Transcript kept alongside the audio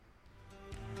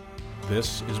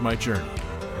This is my journey.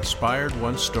 Inspired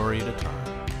one story at a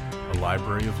time, a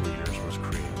library of leaders was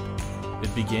created.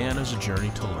 It began as a journey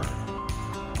to learn.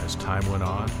 As time went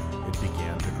on, it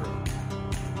began to grow.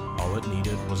 All it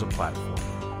needed was a platform,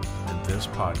 and this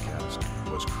podcast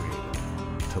was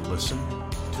created to listen,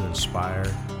 to inspire,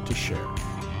 to share.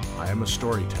 I am a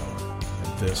storyteller,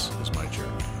 and this is my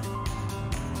journey.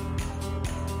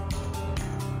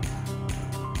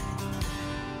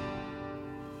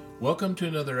 Welcome to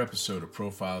another episode of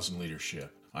Profiles in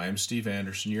Leadership. I am Steve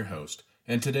Anderson, your host,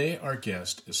 and today our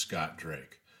guest is Scott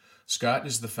Drake. Scott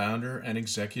is the founder and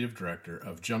executive director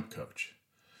of Jump Coach.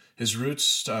 His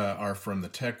roots are from the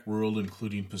tech world,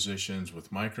 including positions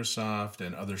with Microsoft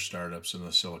and other startups in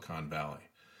the Silicon Valley.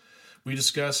 We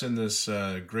discuss in this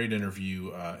great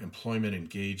interview employment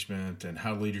engagement and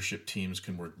how leadership teams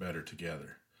can work better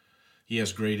together. He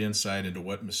has great insight into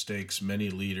what mistakes many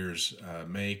leaders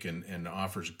make and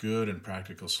offers good and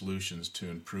practical solutions to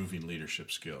improving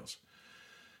leadership skills.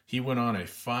 He went on a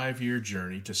 5-year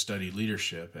journey to study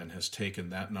leadership and has taken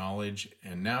that knowledge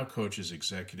and now coaches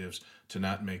executives to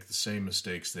not make the same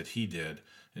mistakes that he did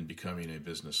in becoming a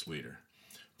business leader.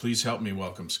 Please help me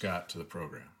welcome Scott to the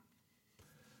program.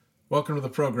 Welcome to the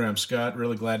program, Scott.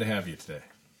 Really glad to have you today.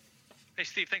 Hey,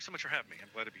 Steve. Thanks so much for having me. I'm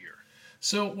glad to be here.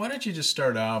 So why don't you just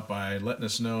start out by letting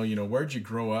us know, where'd you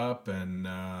grow up and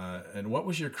what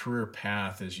was your career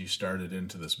path as you started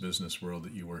into this business world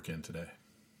that you work in today?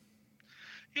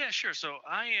 Yeah, sure. So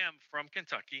I am from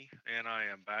Kentucky, and I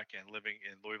am back and living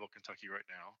in Louisville, Kentucky right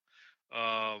now.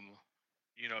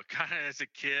 Kind of as a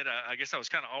kid, I guess I was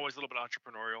kind of always a little bit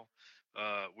entrepreneurial.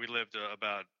 We lived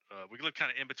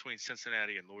kind of in between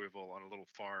Cincinnati and Louisville on a little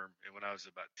farm, and when I was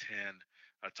about 10,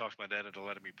 I talked my dad into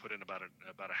letting me put in about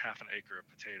a half an acre of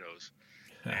potatoes,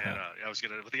 and I was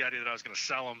with the idea that I was gonna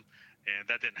sell them, and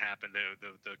that didn't happen.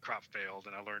 The crop failed,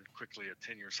 and I learned quickly at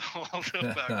 10 years old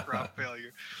about crop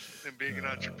failure and being an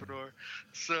entrepreneur.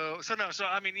 So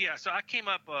I came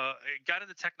up, got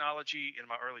into technology in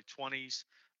my early 20s,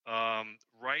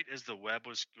 right as the web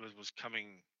was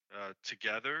coming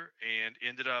together, and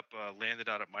ended up landed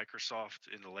out at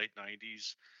Microsoft in the late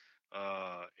 90s.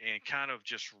 And kind of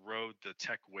just rode the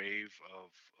tech wave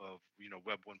of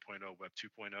Web 1.0, Web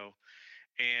 2.0,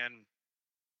 and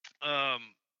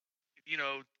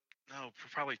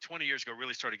probably 20 years ago,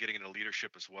 really started getting into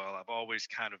leadership as well. I've always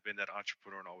kind of been that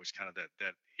entrepreneur and always kind of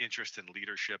that interest in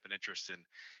leadership and interest in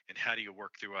how do you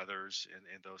work through others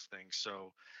and those things.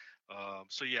 So I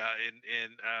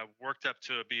worked up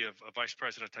to be a vice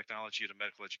president of technology at a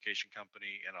medical education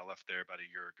company, and I left there about a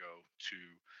year ago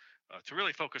to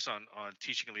really focus on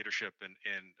teaching and leadership and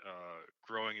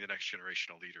growing the next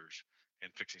generation of leaders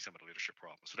and fixing some of the leadership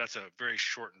problems. So that's a very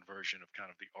shortened version of kind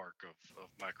of the arc of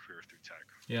my career through tech.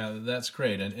 Yeah, that's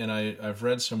great. And I've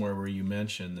read somewhere where you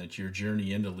mentioned that your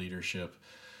journey into leadership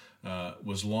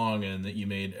was long and that you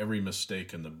made every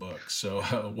mistake in the book. So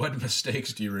what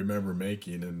mistakes do you remember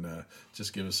making? And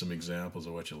just give us some examples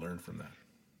of what you learned from that.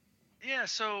 Yeah,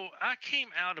 so I came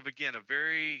out of, again, a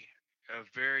very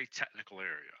technical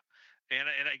area. And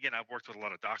again, I've worked with a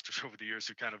lot of doctors over the years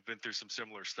who kind of been through some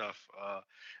similar stuff.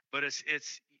 But it's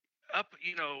up,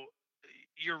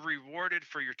 you're rewarded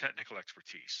for your technical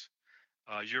expertise.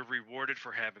 You're rewarded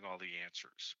for having all the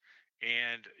answers.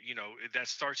 And, that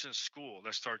starts in school,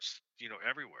 that starts,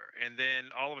 everywhere. And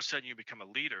then all of a sudden you become a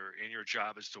leader, and your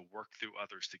job is to work through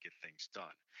others to get things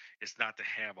done. It's not to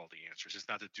have all the answers. It's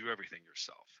not to do everything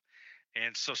yourself.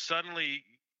 And so suddenly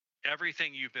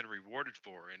everything you've been rewarded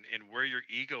for and where your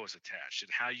ego is attached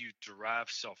and how you derive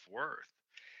self-worth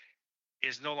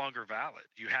is no longer valid.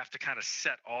 You have to kind of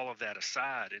set all of that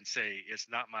aside and say, it's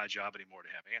not my job anymore to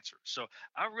have answers. So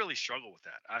I really struggle with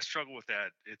that.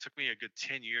 It took me a good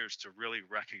 10 years to really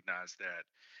recognize that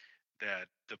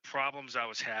the problems I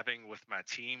was having with my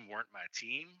team weren't my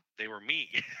team; they were me.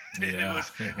 Yeah.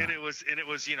 It was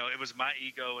my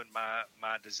ego and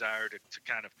my desire to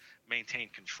kind of maintain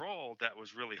control that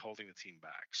was really holding the team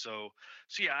back. So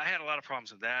yeah, I had a lot of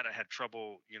problems with that. I had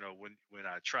trouble, when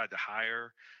I tried to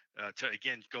hire, to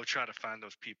again go try to find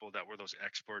those people that were those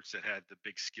experts that had the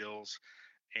big skills,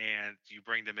 and you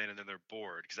bring them in and then they're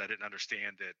bored because I didn't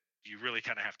understand that you really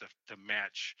kind of have to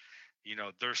match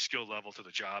their skill level to the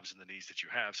jobs and the needs that you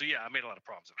have. So yeah, I made a lot of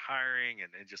problems in hiring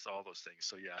and just all those things.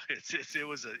 So yeah, it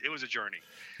was a journey.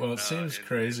 Well, it seems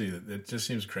crazy. It just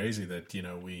seems crazy that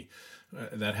we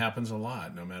that happens a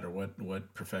lot. No matter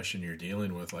what profession you're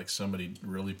dealing with, like somebody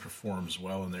really performs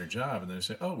well in their job, and they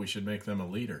say, "Oh, we should make them a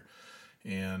leader."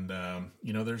 And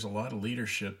there's a lot of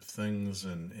leadership things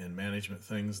and management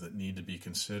things that need to be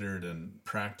considered and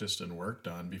practiced and worked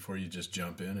on before you just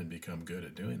jump in and become good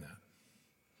at doing that.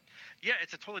 Yeah,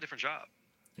 it's a totally different job.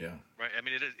 Yeah. Right. I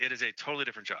mean, it is a totally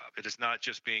different job. It is not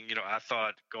just being, I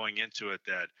thought going into it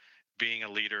that being a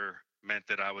leader meant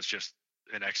that I was just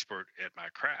an expert at my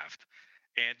craft.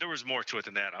 And there was more to it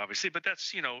than that, obviously, but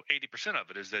that's, 80% of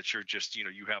it is that you're just,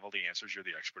 you have all the answers. You're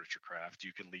the expert at your craft.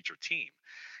 You can lead your team.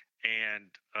 And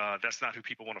that's not who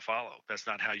people want to follow. That's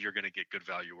not how you're going to get good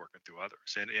value working through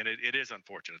others. And it is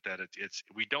unfortunate that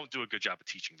we don't do a good job of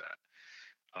teaching that.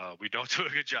 We don't do a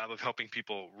good job of helping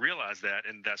people realize that,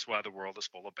 and that's why the world is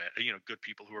full of bad, good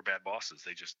people who are bad bosses.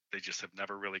 They just have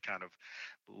never really kind of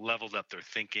leveled up their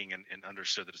thinking and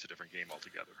understood that it's a different game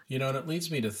altogether. And it leads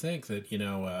me to think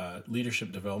that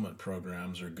leadership development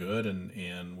programs are good,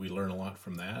 and we learn a lot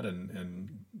from that.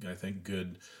 And I think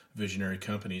good visionary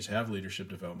companies have leadership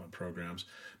development programs.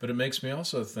 But it makes me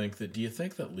also think that, do you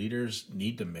think that leaders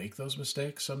need to make those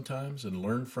mistakes sometimes and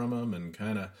learn from them and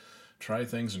kind of try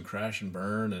things and crash and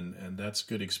burn, and that's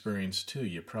good experience too.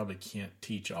 You probably can't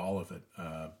teach all of it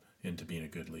into being a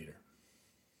good leader.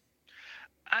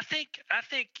 I think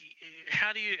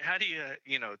how do you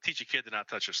teach a kid to not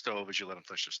touch a stove as you let them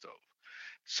touch the stove?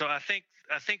 So I think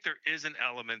there is an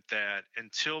element that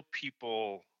until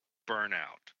people burn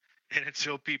out and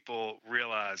until people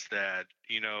realize that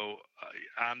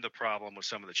I'm the problem with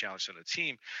some of the challenges on the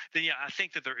team, then yeah, I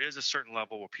think that there is a certain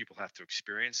level where people have to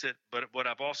experience it. But what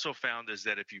I've also found is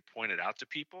that if you point it out to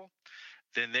people,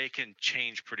 then they can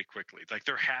change pretty quickly. Like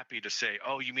they're happy to say,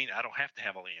 "Oh, you mean I don't have to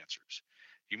have all the answers?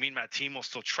 You mean my team will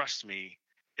still trust me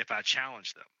if I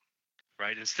challenge them?"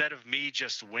 Right? Instead of me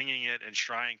just winging it and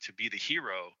trying to be the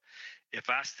hero, if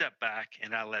I step back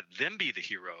and I let them be the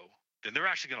hero, then they're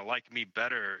actually going to like me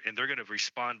better and they're going to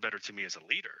respond better to me as a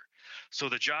leader. So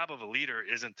the job of a leader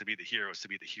isn't to be the hero, it's to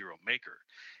be the hero maker.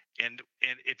 And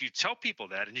if you tell people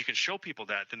that and you can show people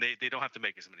that, then they don't have to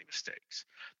make as many mistakes.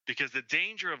 Because the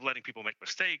danger of letting people make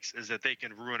mistakes is that they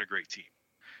can ruin a great team.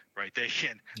 Right? They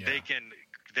can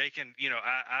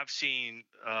I've seen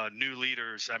new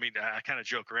leaders. I mean, I kind of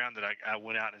joke around that I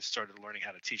went out and started learning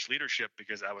how to teach leadership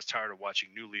because I was tired of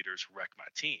watching new leaders wreck my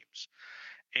teams.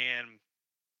 And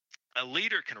a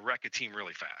leader can wreck a team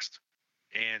really fast.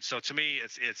 And so to me,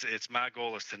 it's my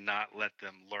goal is to not let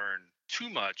them learn too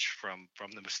much from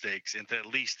the mistakes and to at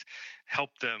least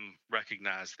help them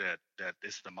recognize that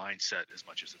it's the mindset as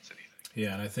much as it's anything.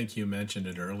 Yeah, and I think you mentioned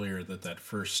it earlier that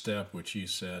first step, which you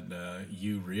said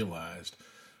you realized,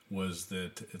 was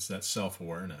that it's that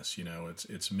self-awareness.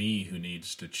 It's me who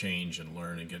needs to change and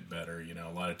learn and get better.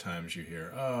 A lot of times you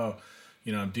hear, oh,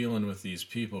 I'm dealing with these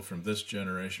people from this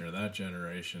generation or that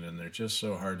generation, and they're just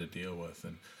so hard to deal with.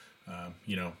 And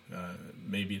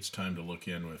maybe it's time to look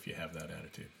in if you have that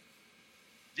attitude.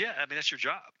 Yeah, I mean, that's your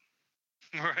job,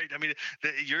 right? I mean,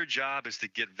 your job is to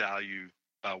get value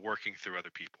by working through other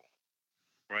people,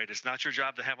 right? It's not your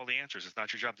job to have all the answers. It's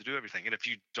not your job to do everything. And if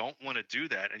you don't want to do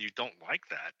that and you don't like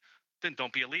that, then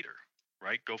don't be a leader,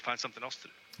 right? Go find something else to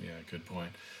do. Yeah, good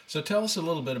point. So tell us a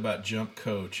little bit about Jump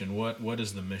Coach and what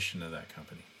is the mission of that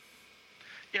company?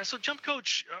 Yeah, so Jump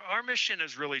Coach, our mission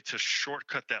is really to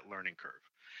shortcut that learning curve.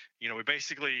 We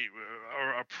basically,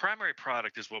 our primary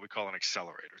product is what we call an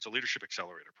accelerator. It's a leadership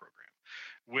accelerator program,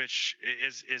 which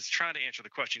is trying to answer the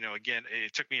question. Again,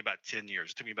 it took me about 10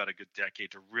 years. It took me about a good decade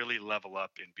to really level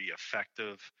up and be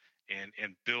effective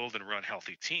and build and run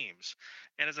healthy teams.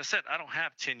 And as I said, I don't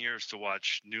have 10 years to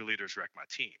watch new leaders wreck my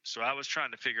team. So I was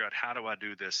trying to figure out, how do I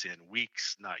do this in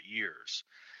weeks, not years?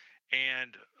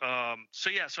 And so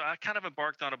I kind of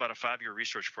embarked on about a 5-year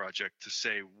research project to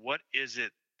say, what is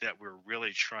it that we're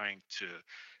really trying to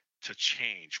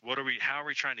change? How are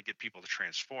we trying to get people to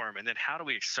transform? And then how do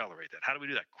we accelerate that? How do we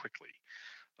do that quickly?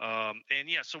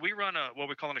 So we run what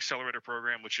we call an accelerator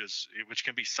program, which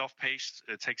can be self-paced.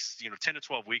 It takes 10 to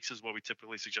 12 weeks is what we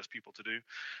typically suggest people to do,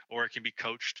 or it can be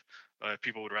coached if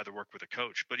people would rather work with a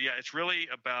coach. But yeah, it's really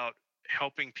about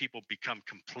helping people become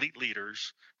complete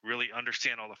leaders, really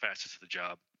understand all the facets of the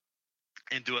job,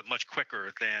 and do it much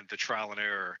quicker than the trial and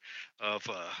error of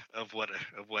what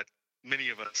many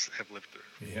of us have lived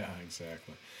through. Yeah,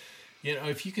 exactly.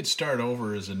 If you could start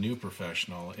over as a new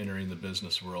professional entering the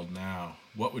business world now,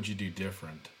 what would you do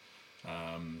different?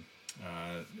 How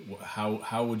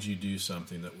would you do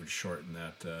something that would shorten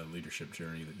that leadership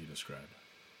journey that you described?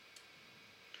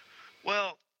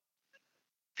 Well,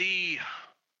 the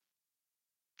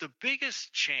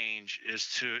biggest change is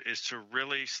to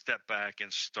really step back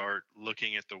and start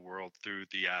looking at the world through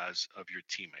the eyes of your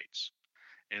teammates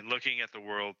and looking at the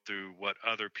world through what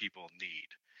other people need.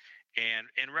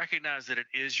 And recognize that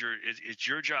it's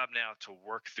your job now to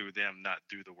work through them, not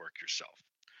do the work yourself,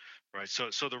 right? So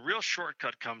the real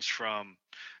shortcut comes from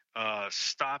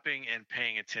stopping and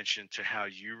paying attention to how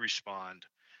you respond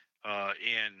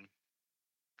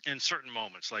in certain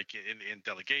moments, like in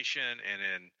delegation and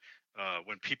in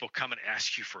when people come and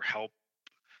ask you for help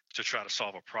to try to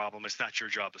solve a problem. It's not your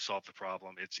job to solve the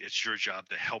problem. It's your job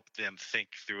to help them think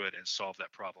through it and solve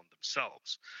that problem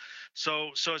themselves.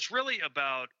 So it's really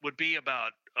would be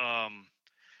about I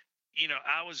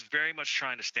was very much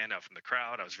trying to stand out from the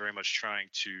crowd. I was very much trying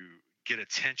to get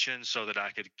attention so that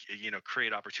I could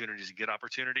create opportunities and get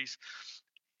opportunities.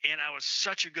 And I was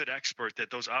such a good expert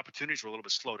that those opportunities were a little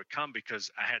bit slow to come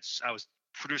because I was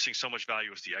producing so much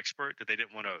value as the expert that they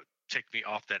didn't want to take me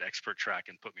off that expert track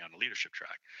and put me on the leadership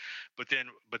track. But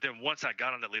then once I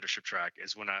got on that leadership track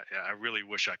is when I really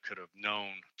wish I could have known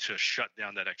to shut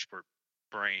down that expert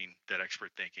brain, that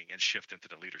expert thinking, and shift into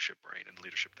the leadership brain and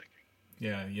leadership thinking.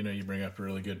 Yeah, you bring up a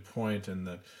really good point, and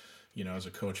that, as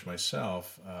a coach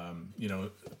myself,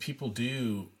 people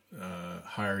do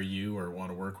hire you or want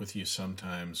to work with you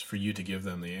sometimes for you to give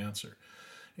them the answer.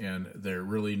 And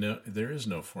there is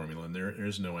no formula, and there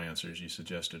is no answer, as you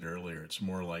suggested earlier. It's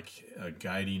more like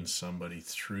guiding somebody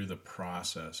through the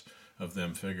process of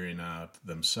them figuring out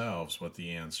themselves what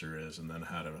the answer is, and then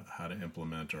how to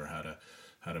implement or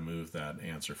how to move that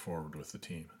answer forward with the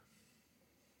team.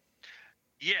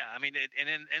 Yeah, I mean, and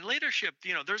in leadership,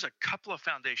 there's a couple of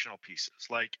foundational pieces.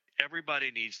 Like everybody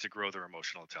needs to grow their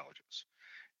emotional intelligence.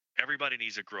 Everybody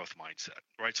needs a growth mindset,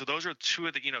 right? So those are two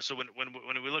of the, so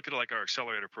when we look at like our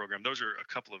accelerator program, those are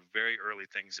a couple of very early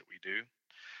things that we do.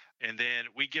 And then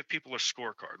we give people a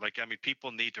scorecard. Like, I mean,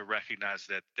 people need to recognize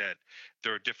that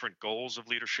there are different goals of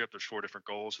leadership. There's 4 different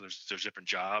goals, and there's different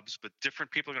jobs, but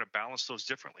different people are going to balance those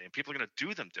differently, and people are going to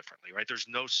do them differently, right? There's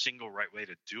no single right way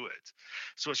to do it.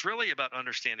 So it's really about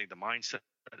understanding the mindset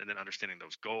and then understanding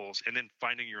those goals and then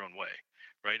finding your own way,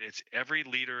 right? It's every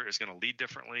leader is going to lead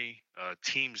differently.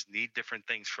 Teams need different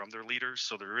things from their leaders.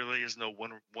 So there really is no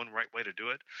one right way to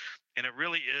do it. And it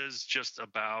really is just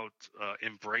about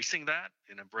embracing that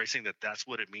and embracing that that's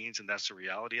what it means and that's the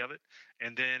reality of it.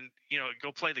 And then,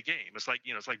 go play the game. It's like,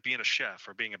 it's like being a chef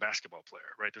or being a basketball player,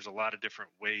 right? There's a lot of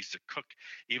different ways to cook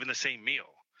even the same meal,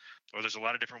 or there's a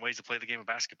lot of different ways to play the game of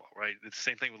basketball, right? It's the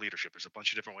same thing with leadership. There's a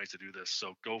bunch of different ways to do this.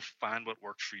 So go find what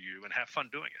works for you and have fun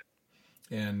doing it.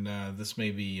 And this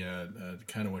may be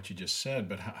kind of what you just said,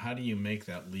 but how do you make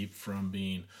that leap from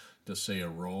being, to say, a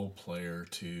role player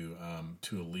to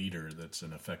a leader that's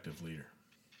an effective leader?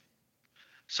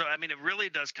 So, I mean, it really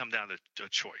does come down to a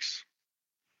choice,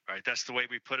 right? That's the way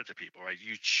we put it to people, right?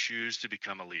 You choose to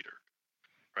become a leader,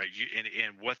 right?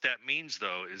 And what that means,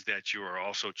 though, is that you are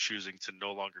also choosing to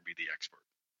no longer be the expert.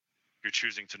 You're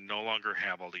choosing to no longer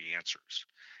have all the answers,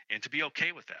 and to be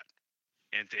okay with that.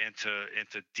 And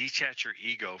to detach your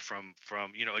ego from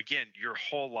again, your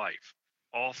whole life,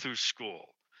 all through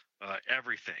school,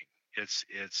 everything.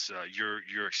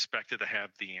 You're expected to have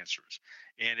the answers,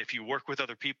 and if you work with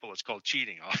other people, it's called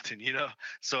cheating often.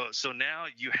 So now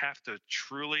you have to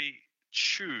truly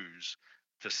choose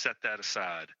to set that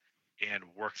aside and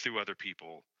work through other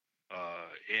people.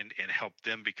 And help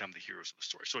them become the heroes of the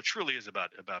story. So it truly is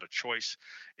about a choice,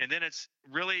 and then it's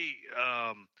really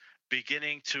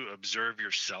beginning to observe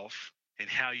yourself and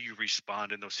how you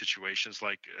respond in those situations.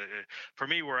 Like for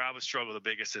me, where I would struggle the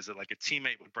biggest is that like a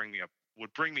teammate would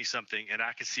bring me something, and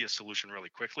I could see a solution really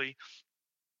quickly.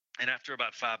 And after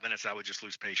about 5 minutes, I would just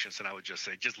lose patience, and I would just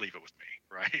say, just leave it with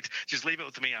me, right? Just leave it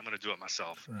with me. I'm going to do it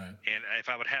myself. Right. And if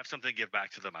I would have something to give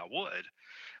back to them, I would.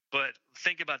 But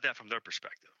think about that from their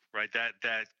perspective, right?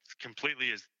 That completely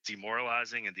is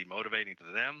demoralizing and demotivating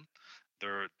to them.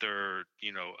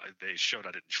 They showed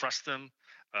I didn't trust them.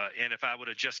 And if I would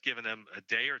have just given them a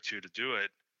day or two to do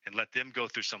it and let them go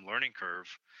through some learning curve,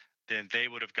 then they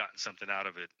would have gotten something out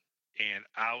of it. And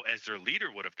I, as their leader,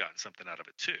 would have gotten something out of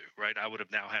it too, right? I would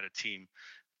have now had a team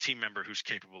member who's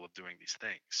capable of doing these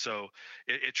things. So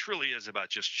it truly is about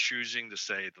just choosing to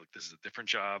say, look, this is a different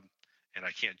job, and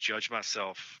I can't judge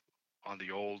myself on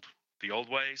the old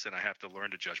ways, and I have to learn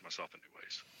to judge myself in new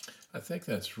ways. I think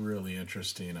that's really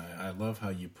interesting. I love how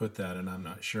you put that, and I'm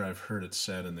not sure I've heard it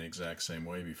said in the exact same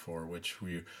way before, which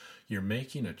you're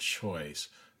making a choice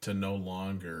to no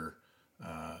longer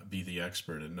be the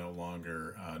expert and no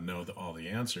longer know all the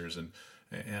answers. And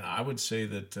I would say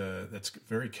that that's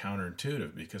very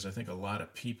counterintuitive, because I think a lot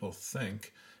of people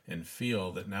think and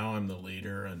feel that now I'm the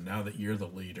leader, and now that you're the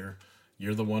leader,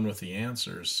 you're the one with the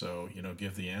answers, so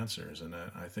give the answers. And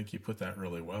I think you put that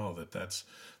really well.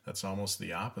 That's almost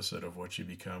the opposite of what you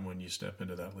become when you step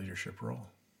into that leadership role.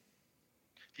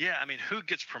 Yeah, I mean, who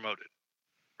gets promoted,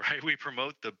 right? We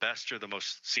promote the best or the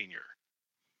most senior,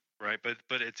 right? But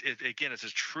it's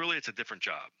a different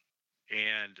job,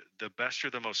 and the best or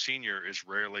the most senior is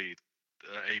rarely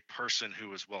a person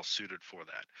who is well suited for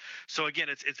that. So again,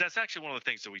 that's actually one of the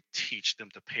things that we teach them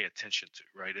to pay attention to,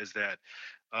 right? Is that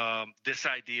this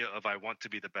idea of I want to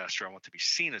be the best or I want to be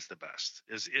seen as the best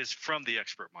is from the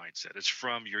expert mindset. It's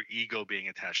from your ego being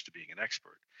attached to being an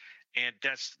expert, and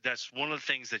that's one of the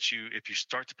things that if you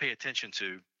start to pay attention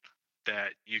to, that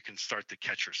you can start to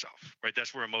catch yourself, right?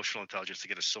 That's where emotional intelligence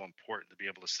again is so important, to be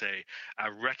able to say, I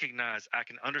recognize, I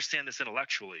can understand this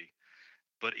intellectually,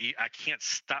 but I can't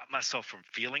stop myself from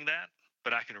feeling that,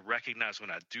 but I can recognize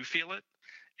when I do feel it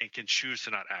and can choose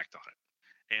to not act on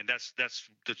it. And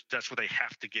that's what they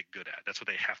have to get good at. That's what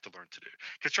they have to learn to do.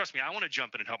 Because trust me, I want to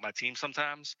jump in and help my team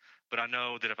sometimes, but I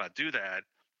know that if I do that,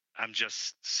 I'm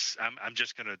just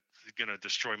gonna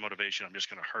destroy motivation. I'm just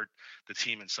gonna hurt the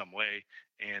team in some way,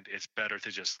 and it's better to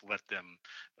just let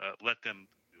them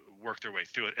work their way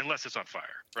through it, unless it's on fire,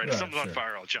 right? If something's on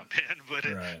fire, I'll jump in,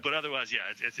 but otherwise, yeah,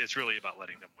 it's really about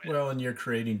letting them win. Well, and you're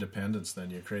creating dependence.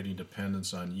 Then you're creating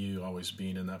dependence on you always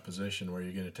being in that position where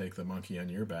you're going to take the monkey on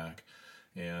your back,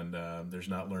 and there's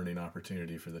not learning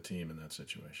opportunity for the team in that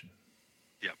situation.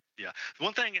 Yeah.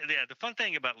 The fun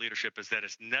thing about leadership is that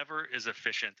it's never as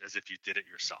efficient as if you did it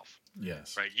yourself.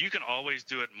 Yes. Right. You can always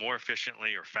do it more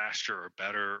efficiently or faster or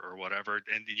better or whatever,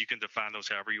 and you can define those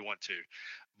however you want to.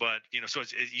 But so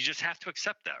you just have to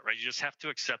accept that, right? You just have to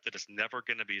accept that it's never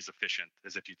going to be as efficient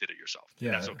as if you did it yourself.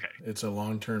 Yeah, that's okay. It's a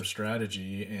long-term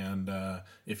strategy, and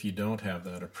if you don't have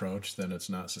that approach, then it's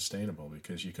not sustainable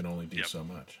because you can only do so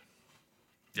much.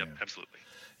 Yep, absolutely.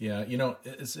 Yeah,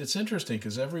 it's interesting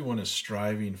because everyone is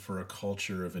striving for a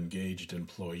culture of engaged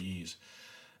employees,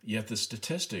 yet the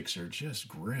statistics are just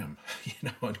grim,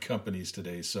 in companies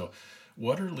today. So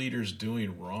what are leaders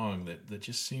doing wrong that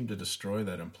just seem to destroy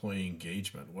that employee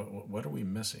engagement? What are we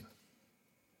missing?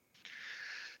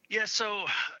 Yeah, so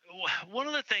one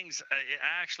of the things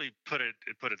I actually put it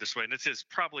this way, and this is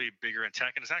probably bigger in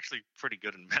tech, and it's actually pretty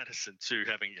good in medicine too.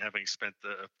 Having spent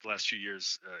the last few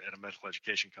years at a medical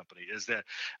education company, is that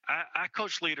I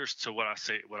coach leaders to what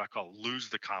I call lose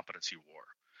the competency war.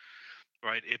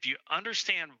 Right? If you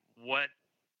understand what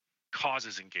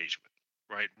causes engagement,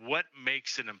 right? What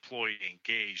makes an employee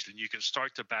engaged, then you can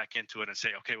start to back into it and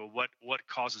say, okay, well, what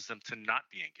causes them to not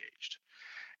be engaged?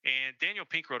 And Daniel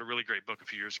Pink wrote a really great book a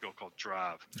few years ago called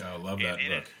Drive. I love that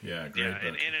book. Great book.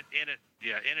 And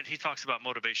in it, he talks about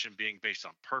motivation being based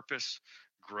on purpose,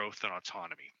 growth, and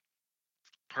autonomy.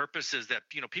 Purpose is that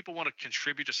people want to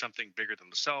contribute to something bigger than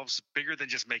themselves, bigger than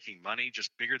just making money, just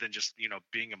bigger than just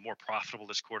being a more profitable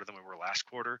this quarter than we were last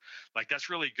quarter. Like that's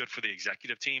really good for the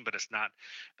executive team, but it's not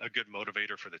a good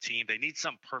motivator for the team. They need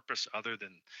some purpose other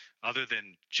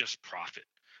than just profit.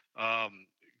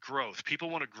 Growth.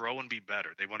 People want to grow and be better.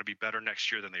 They want to be better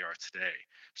next year than they are today.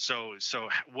 So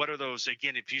what are those?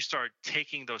 Again, if you start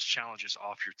taking those challenges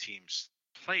off your team's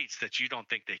plates that you don't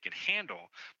think they can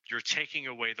handle, you're taking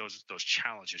away those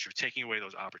challenges. You're taking away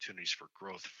those opportunities for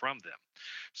growth from them.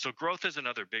 So growth is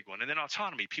another big one. And then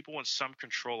autonomy. People want some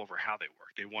control over how they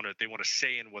work. They want to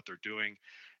say in what they're doing,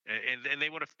 and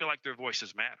they want to feel like their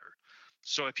voices matter.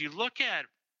 So if you look at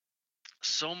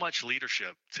so much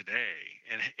leadership today,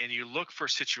 and you look for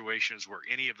situations where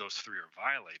any of those three are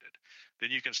violated, then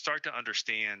you can start to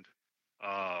understand,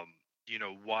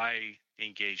 why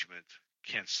engagement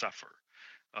can suffer.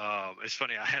 It's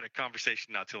funny. I had a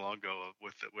conversation not too long ago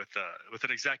with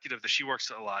an executive that she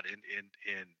works a lot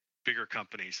in bigger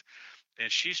companies,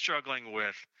 and she's struggling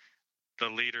with the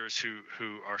leaders who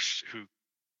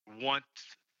want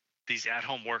these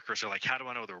at-home workers. Are like, how do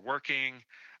I know they're working?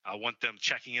 I want them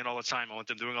checking in all the time. I want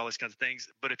them doing all these kinds of things.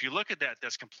 But if you look at that,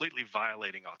 that's completely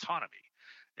violating autonomy.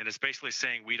 And it's basically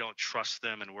saying we don't trust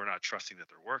them and we're not trusting that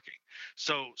they're working.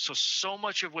 So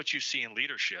much of what you see in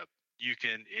leadership, you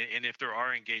can, and if there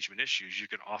are engagement issues, you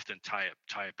can often tie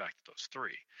it back to those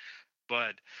three.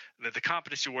 But the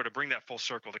competency war, to bring that full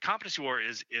circle, the competency war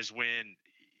is when,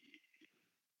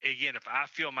 again, if I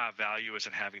feel my value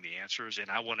isn't having the answers, and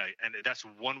that's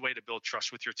one way to build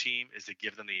trust with your team is to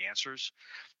give them the answers,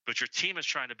 but your team is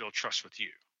trying to build trust with you,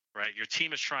 right? Your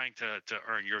team is trying to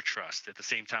earn your trust at the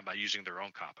same time by using their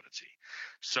own competency.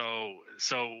 So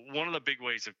one of the big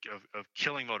ways of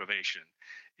killing motivation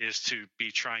is to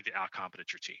be trying to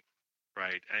out-competent your team,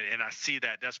 right? And I see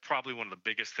that's probably one of the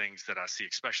biggest things that I see,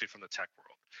 especially from the tech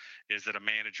world, is that a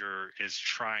manager is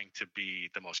trying to be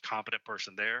the most competent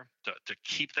person there to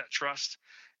keep that trust,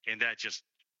 and that just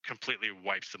completely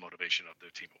wipes the motivation of their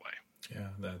team away. Yeah,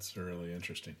 that's really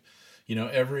interesting.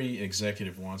 Every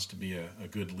executive wants to be a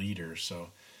good leader. So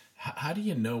how do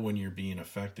you know when you're being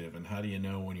effective, and how do you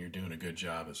know when you're doing a good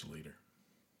job as a leader?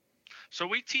 So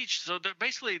we teach. So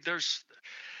basically, there's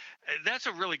That's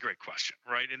a really great question,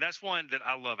 right? And that's one that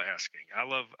I love asking. I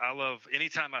love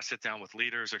anytime I sit down with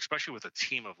leaders, especially with a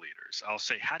team of leaders, I'll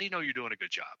say, how do you know you're doing a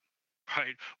good job?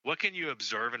 Right? What can you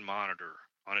observe and monitor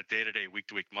on a day-to-day,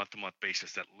 week-to-week, month-to-month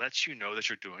basis that lets you know that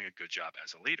you're doing a good job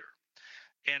as a leader?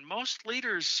 And most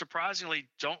leaders, surprisingly,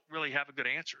 don't really have a good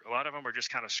answer. A lot of them are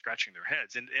just kind of scratching their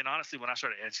heads. And honestly, when I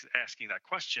started asking that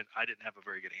question, I didn't have a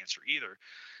very good answer either.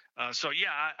 So yeah,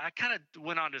 I kind of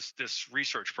went on this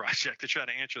research project to try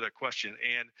to answer that question,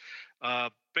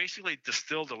 and basically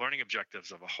distilled the learning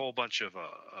objectives of a whole bunch of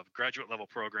graduate level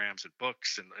programs and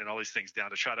books and all these things down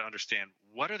to try to understand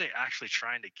what are they actually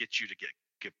trying to get you to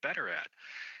get better at.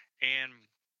 And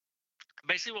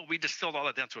basically what we distilled all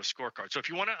that down to a scorecard. So if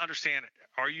you want to understand,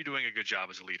 are you doing a good job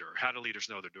as a leader? How do leaders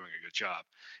know they're doing a good job?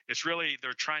 It's really,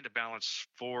 they're trying to balance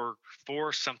four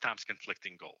sometimes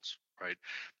conflicting goals, right?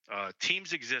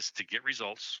 Teams exist to get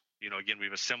results. Again,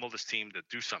 we've assembled this team to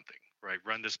do something, right?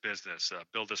 Run this business,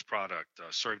 build this product,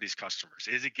 serve these customers.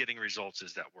 Is it getting results?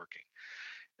 Is that working?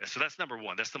 So that's number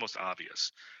one. That's the most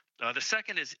obvious. The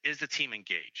second is the team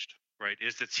engaged, right?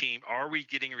 Are we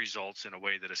getting results in a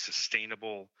way that is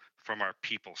sustainable from our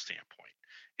people standpoint?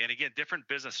 And again, different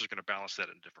businesses are going to balance that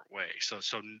in a different way. So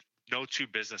no two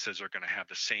businesses are going to have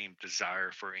the same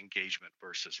desire for engagement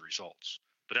versus results.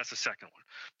 But that's the second one.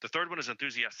 The third one is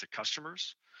enthusiastic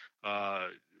customers.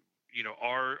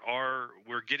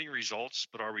 We're getting results,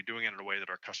 but are we doing it in a way that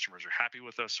our customers are happy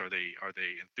with us? Are they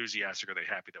enthusiastic? Are they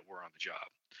happy that we're on the job?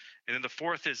 And then the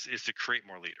fourth is to create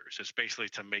more leaders. It's basically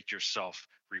to make yourself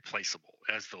replaceable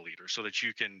as the leader so that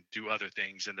you can do other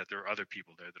things and that there are other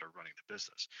people there that are running the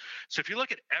business. So if you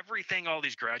look at everything, all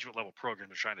these graduate level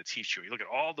programs are trying to teach you, you look at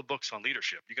all the books on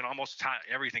leadership, you can almost tie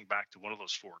everything back to one of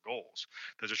those four goals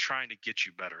that are trying to get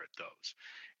you better at those.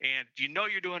 And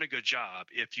you're doing a good job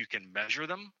if you can measure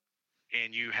them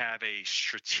and you have a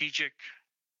strategic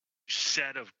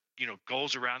set of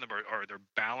goals around them, or they're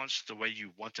balanced the way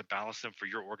you want to balance them for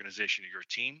your organization or your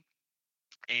team,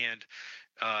 and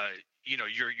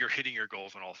you're hitting your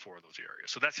goals in all four of those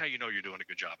areas. So that's how you're doing a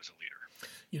good job as a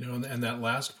leader. And that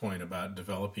last point about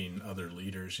developing other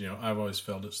leaders, I've always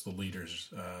felt it's the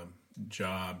leader's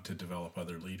job to develop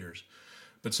other leaders.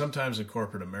 But sometimes in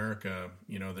corporate America,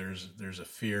 there's a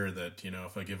fear that,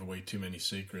 if I give away too many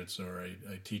secrets or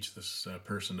I teach this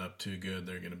person up too good,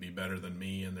 they're going to be better than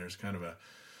me. And there's kind of a,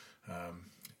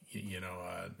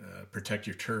 protect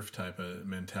your turf type of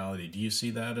mentality. Do you see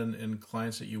that in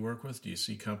clients that you work with? Do you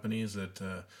see companies that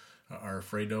are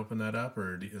afraid to open that up,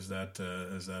 or is that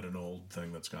an old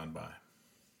thing that's gone by?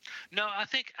 No, I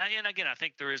think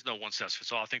there is no one size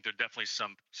fits all. I think there are definitely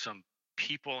some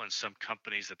people and some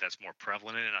companies that's more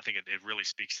prevalent in, and I think it really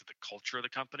speaks to the culture of the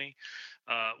company.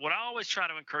 What I always try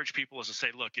to encourage people is to say,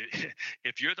 look,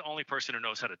 if you're the only person who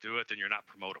knows how to do it, then you're not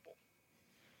promotable.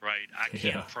 Right, I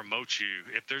can't promote you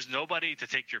if there's nobody to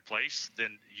take your place.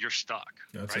 Then you're stuck.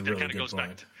 That's right? a really good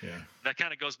point. That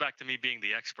kind of goes back to me being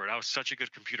the expert. I was such a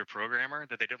good computer programmer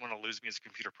that they didn't want to lose me as a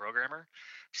computer programmer.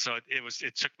 So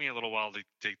it took me a little while to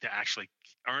actually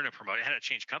earn a promotion. I had to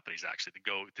change companies actually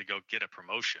to go get a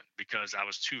promotion because I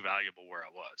was too valuable where I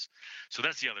was. So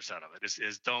that's the other side of it.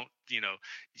 Is don't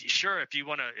sure if you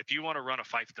want to run a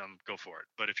fiefdom, go for it.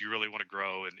 But if you really want to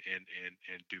grow and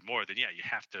do more, then you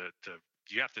have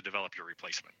to develop your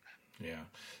replacement. Yeah.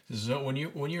 So when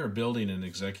you're building an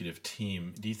executive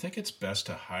team, do you think it's best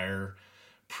to hire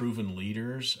proven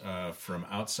leaders from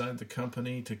outside the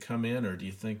company to come in, or do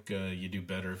you think you do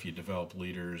better if you develop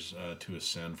leaders to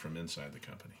ascend from inside the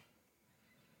company?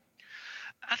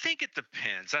 I think it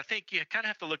depends. I think you kind of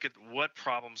have to look at what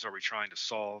problems are we trying to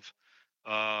solve.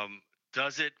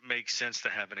 Does it make sense to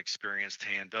have an experienced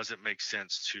hand? Does it make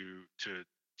sense to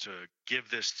give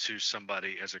this to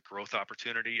somebody as a growth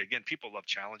opportunity? Again, people love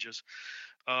challenges.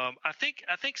 I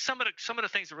think some of the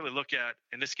things to really look at,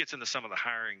 and this gets into some of the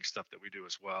hiring stuff that we do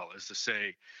as well, is to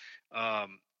say,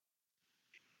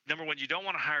 number one, you don't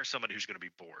want to hire somebody who's going to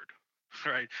be bored.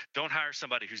 Right? Don't hire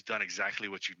somebody who's done exactly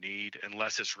what you need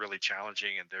unless it's really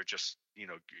challenging and they're just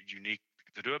unique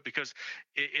to do it. Because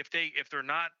if they're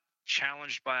not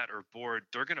challenged by it or bored,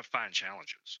 they're going to find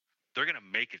challenges. They're going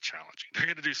to make it challenging. They're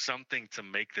going to do something to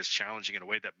make this challenging in a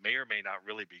way that may or may not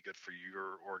really be good for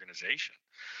your organization.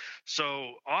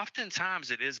 So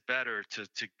oftentimes it is better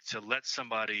to let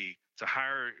somebody to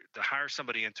hire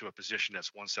somebody into a position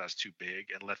that's one size too big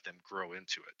and let them grow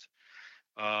into it.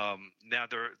 Now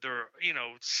there are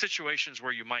situations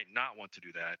where you might not want to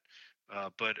do that.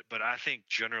 But I think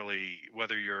generally,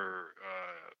 whether you're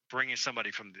bringing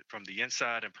somebody from the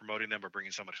inside and promoting them, or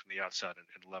bringing somebody from the outside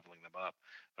and leveling them up,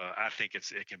 I think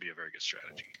it can be a very good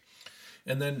strategy.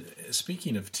 And then,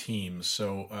 speaking of teams,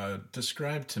 so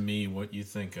describe to me what you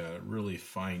think a really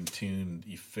fine-tuned,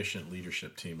 efficient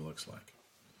leadership team looks like.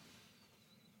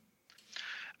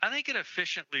 I think an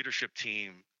efficient leadership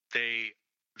team, they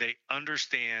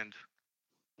understand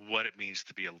what it means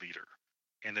to be a leader,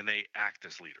 and then they act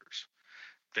as leaders.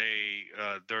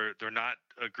 They're not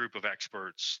a group of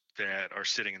experts that are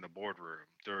sitting in the boardroom.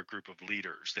 They're a group of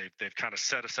leaders. They've kind of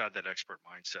set aside that expert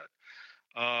mindset.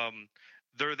 Um,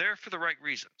 they're there for the right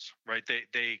reasons, right?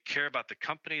 They care about the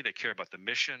company. They care about the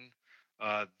mission.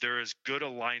 There is good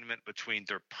alignment between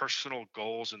their personal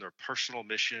goals and their personal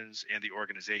missions and the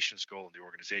organization's goal and the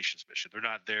organization's mission. They're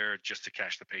not there just to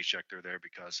cash the paycheck. They're there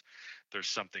because there's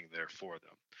something there for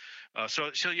them.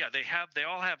 So yeah, they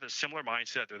all have a similar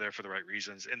mindset. They're there for the right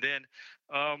reasons, and then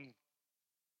um,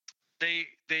 they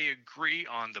agree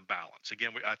on the balance.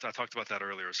 Again, I talked about that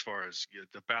earlier, as far as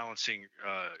the balancing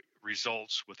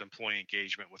results with employee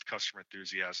engagement, with customer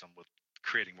enthusiasm, with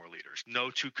creating more leaders.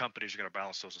 No two companies are going to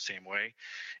balance those the same way.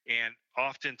 And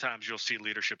oftentimes you'll see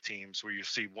leadership teams where you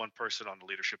see one person on the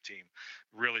leadership team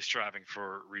really striving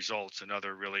for results,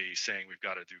 another really saying we've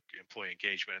got to do employee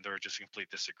engagement, and they're just in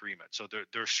complete disagreement. So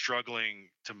they're struggling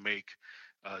to make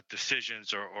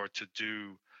decisions, or to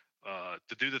do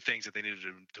the things that they need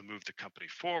to move the company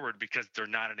forward, because they're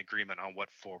not in agreement on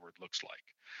what forward looks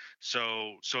like.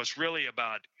 So it's really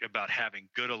about having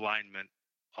good alignment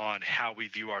on how we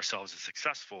view ourselves as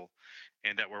successful,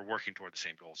 and that we're working toward the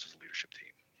same goals as a leadership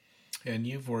team. And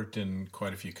you've worked in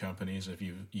quite a few companies, if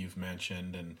you've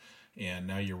mentioned, and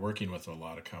now you're working with a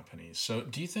lot of companies. So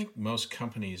do you think most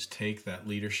companies take that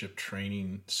leadership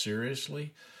training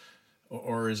seriously?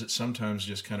 Or is it sometimes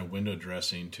just kind of window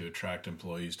dressing to attract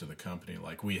employees to the company?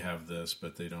 Like, we have this,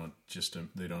 but they don't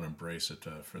embrace it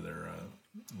for their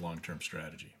long-term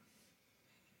strategy.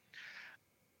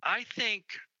 I think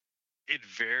it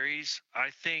varies. I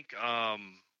think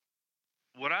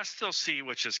what I still see,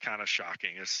 which is kind of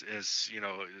shocking, is as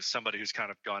somebody who's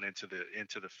kind of gone into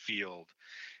the field,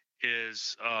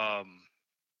 is I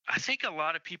think a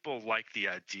lot of people like the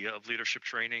idea of leadership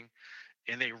training,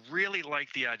 and they really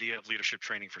like the idea of leadership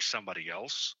training for somebody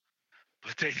else,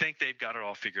 but they think they've got it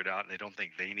all figured out, and they don't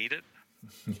think they need it.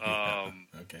 Yeah,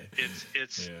 okay.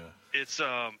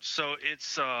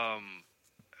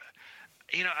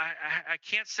 I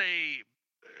can't say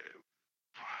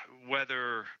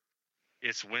whether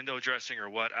it's window dressing or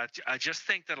what. I just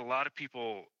think that a lot of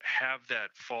people have that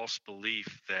false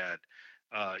belief that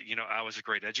I was a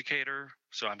great educator,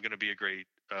 so I'm going to be a great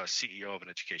CEO of an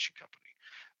education company.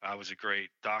 I was a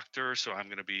great doctor, so I'm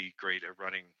going to be great at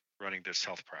running this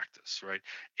health practice, right?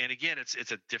 And again,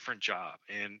 it's a different job,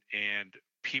 and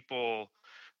people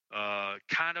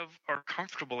kind of are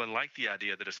comfortable and like the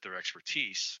idea that it's their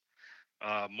expertise,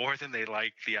 more than they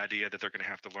like the idea that they're going to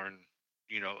have to learn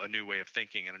a new way of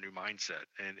thinking and a new mindset,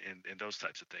 and those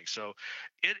types of things. So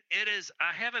it is.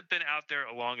 I haven't been out there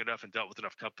long enough and dealt with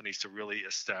enough companies to really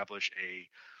establish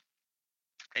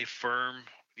a firm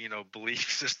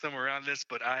belief system around this,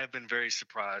 but I have been very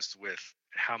surprised with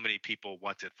how many people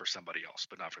want it for somebody else,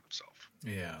 but not for themselves.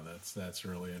 Yeah, that's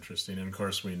really interesting. And of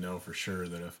course, we know for sure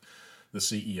that if the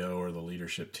CEO or the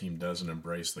leadership team doesn't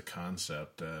embrace the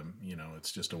concept,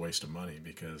 it's just a waste of money,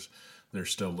 because they're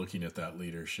still looking at that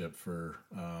leadership for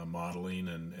modeling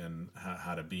and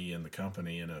how to be in the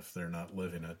company. And if they're not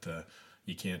living it,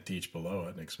 you can't teach below it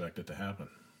and expect it to happen.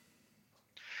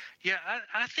 Yeah,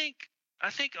 I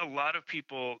think a lot of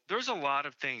people, there's a lot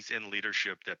of things in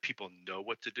leadership that people know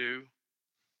what to do.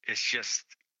 It's just,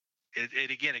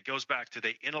 it goes back to,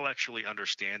 they intellectually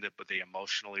understand it, but they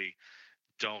emotionally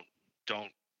don't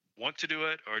want to do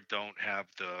it, or don't have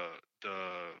the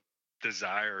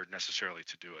desire necessarily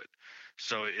to do it.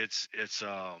 So it's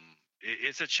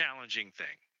a challenging thing.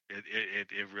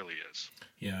 It really is.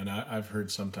 Yeah, and I've heard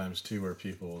sometimes too where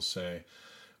people will say,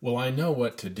 well, I know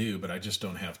what to do, but I just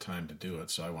don't have time to do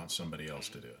it, so I want somebody else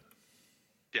to do it.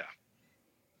 Yeah.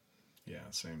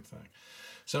 Yeah, same thing.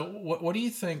 So what do you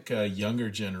think younger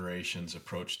generation's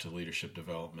approach to leadership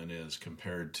development is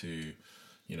compared to,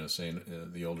 say,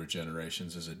 the older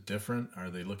generations? Is it different?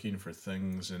 Are they looking for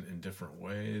things in different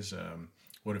ways?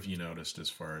 What have you noticed as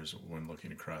far as when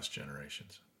looking across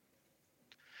generations?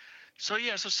 So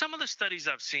some of the studies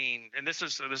I've seen, and this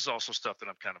is also stuff that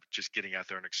I'm kind of just getting out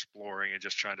there and exploring and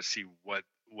just trying to see what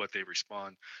they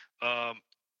respond.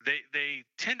 They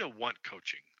tend to want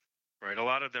coaching. right? A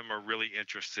lot of them are really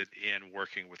interested in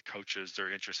working with coaches.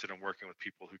 They're interested in working with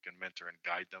people who can mentor and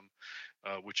guide them,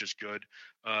 which is good.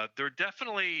 They're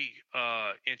definitely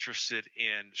interested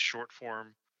in short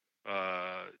form,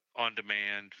 on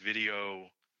demand video.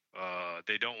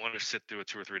 They don't want to sit through a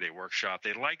 2 or 3 day workshop.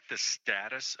 They like the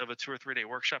status of a 2 or 3 day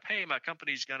workshop. Hey, my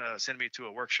company's gonna send me to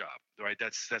a workshop, right?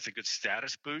 That's a good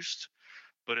status boost,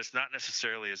 but it's not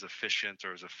necessarily as efficient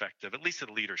or as effective, at least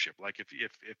in leadership. Like if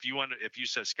you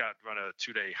said, Scott, run a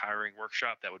 2 day hiring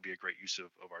workshop, that would be a great use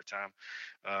of our time.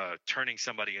 Turning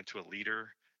somebody into a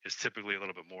leader is typically a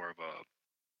little bit more of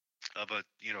a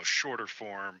shorter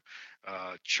form,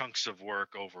 chunks of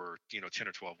work over 10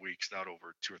 or 12 weeks, not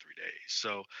over 2 or 3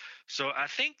 days. So I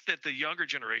think that the younger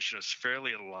generation is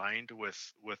fairly aligned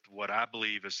with what I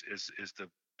believe is the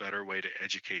better way to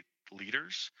educate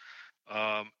leaders.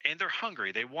 And they're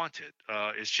hungry, they want it.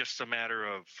 It's just a matter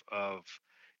of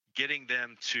getting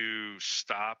them to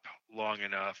stop long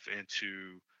enough and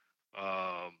to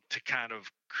kind of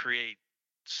create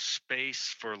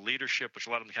space for leadership, which a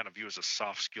lot of them kind of view as a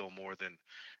soft skill more than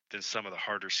some of the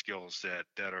harder skills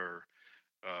that are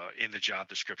in the job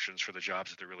descriptions for the jobs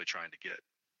that they're really trying to get.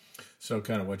 So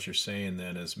kind of what you're saying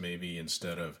then is maybe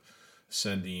instead of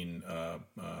sending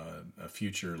a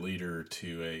future leader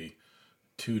to a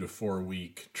 2 to 4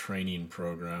 week training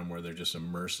program where they're just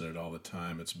immersed in it all the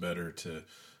time, it's better to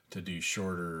do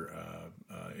shorter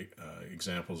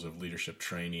examples of leadership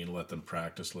training, let them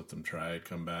practice, let them try it,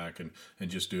 come back, and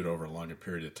just do it over a longer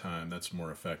period of time. That's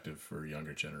more effective for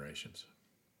younger generations.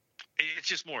 It's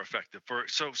just more effective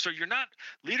so you're not,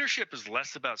 leadership is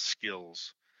less about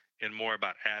skills and more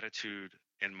about attitude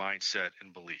and mindset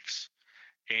and beliefs.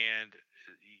 And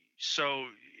so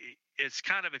it's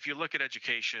kind of, if you look at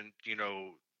education,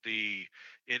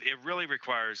 it really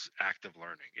requires active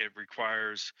learning. It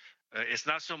requires, it's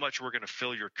not so much we're going to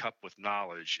fill your cup with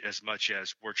knowledge as much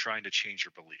as we're trying to change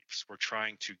your beliefs. We're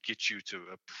trying to get you to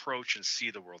approach and see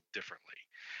the world differently.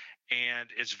 And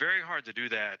it's very hard to do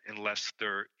that unless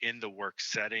they're in the work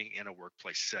setting, in a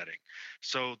workplace setting.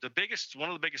 So one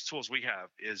of the biggest tools we have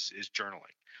is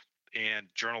journaling and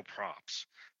journal prompts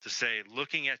to say,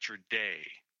 looking at your day,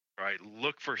 right?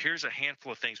 Here's a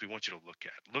handful of things we want you to look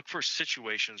at. Look for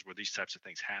situations where these types of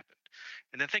things happened.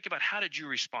 And then think about, how did you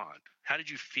respond? How did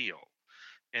you feel?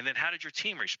 And then how did your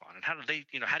team respond? And how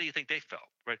do you think they felt?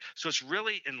 Right. So it's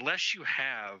really, unless you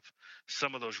have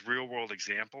some of those real world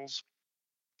examples,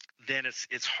 then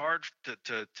it's hard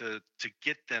to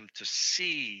get them to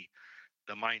see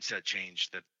the mindset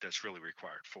change that's really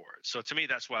required for it. So to me,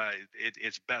 that's why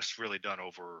it's best really done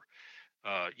over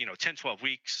 10, 12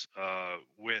 weeks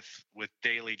with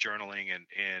daily journaling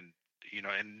and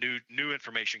new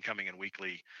information coming in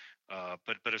weekly.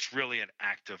 But it's really an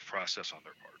active process on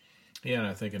their part. Yeah, and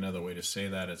I think another way to say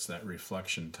that, it's that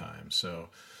reflection time. So,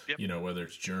 yep. Whether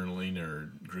it's journaling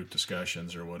or group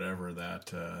discussions or whatever,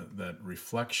 that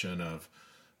reflection of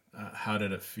how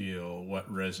did it feel,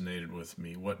 what resonated with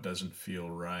me, what doesn't feel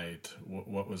right,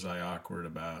 what was I awkward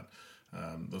about.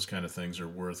 Those kind of things are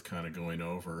worth kind of going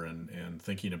over and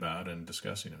thinking about and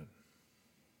discussing it.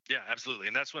 Yeah, absolutely.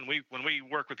 And that's when we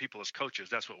work with people as coaches,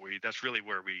 that's really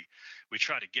where we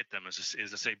try to get them is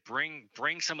to say, bring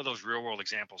some of those real world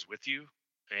examples with you.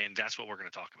 And that's what we're going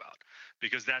to talk about,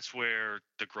 because that's where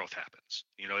the growth happens.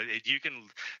 You can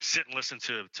sit and listen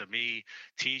to me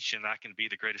teach, and I can be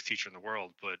the greatest teacher in the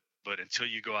world, but until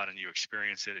you go out and you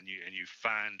experience it and you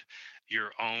find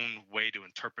your own way to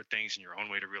interpret things and your own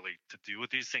way to really to do with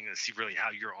these things and see really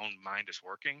how your own mind is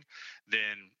working,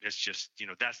 then it's just,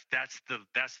 that's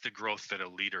the growth that a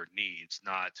leader needs,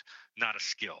 not a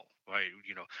skill, right?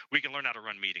 We can learn how to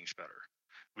run meetings better.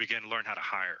 We can learn how to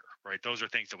hire, right? Those are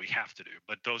things that we have to do,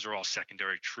 but those are all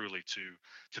secondary truly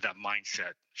to that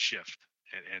mindset shift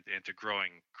and to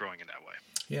growing in that way.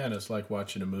 Yeah, and it's like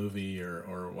watching a movie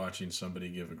or watching somebody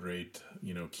give a great,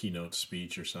 keynote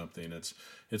speech or something.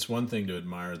 It's one thing to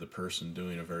admire the person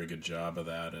doing a very good job of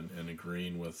that and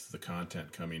agreeing with the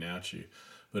content coming at you.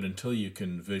 But until you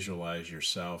can visualize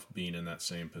yourself being in that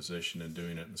same position and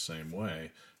doing it in the same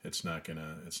way, it's not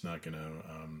gonna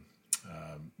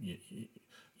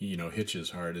hitch as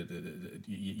hard.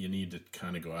 You need to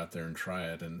kind of go out there and try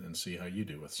it and see how you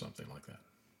do with something like that.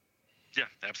 Yeah,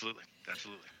 absolutely.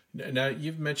 Now,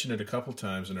 you've mentioned it a couple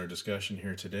times in our discussion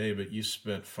here today, but you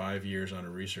spent 5 years on a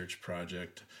research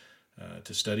project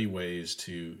to study ways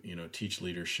to teach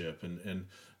leadership. And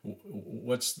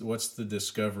what's the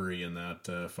discovery in that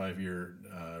 5-year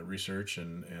research,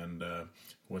 and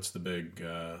what's the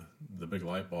big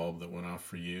light bulb that went off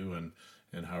for you,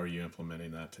 and how are you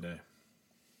implementing that today?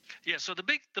 Yeah, so the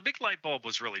big light bulb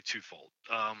was really twofold,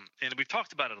 and we've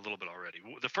talked about it a little bit already.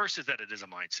 The first is that it is a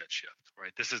mindset shift,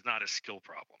 right? This is not a skill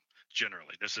problem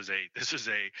generally. This is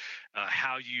a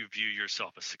how you view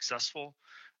yourself as successful,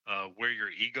 where your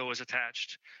ego is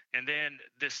attached, and then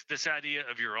this idea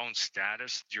of your own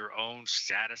status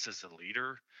as a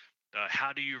leader.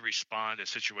 How do you respond to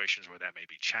situations where that may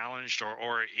be challenged,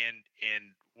 or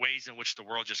in ways in which the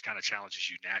world just kind of challenges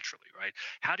you naturally, right?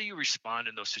 How do you respond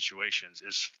in those situations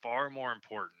is far more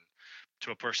important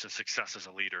to a person's success as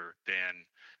a leader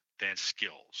than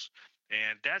skills.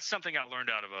 And that's something I learned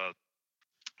out of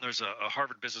there's a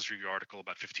Harvard Business Review article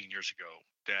about 15 years ago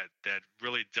that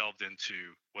really delved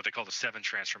into what they call the 7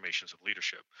 transformations of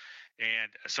leadership.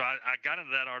 And so I got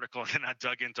into that article, and then I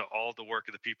dug into all the work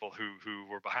of the people who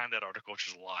were behind that article, which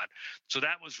is a lot. So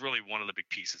that was really one of the big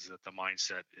pieces, that the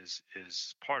mindset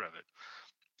is part of it.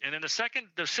 And then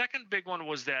the second big one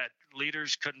was that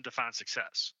leaders couldn't define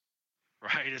success.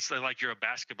 Right? It's like you're a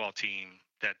basketball team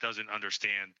that doesn't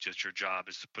understand just your job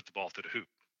is to put the ball through the hoop,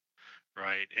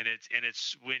 right? And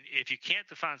it's when if you can't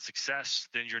define success,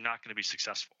 then you're not going to be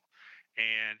successful.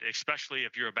 And especially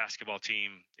if you're a basketball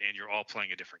team and you're all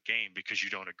playing a different game because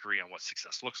you don't agree on what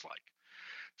success looks like.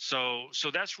 So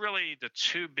that's really the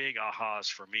two big ahas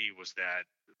for me, was that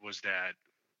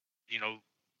you know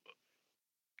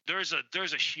there's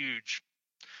a huge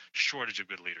shortage of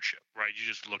good leadership, right? You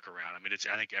just look around. I mean,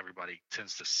 I think everybody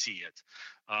tends to see it.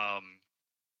 Um,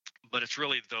 but it's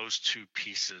really those two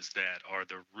pieces that are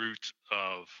the root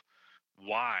of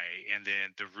why, and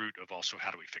then the root of also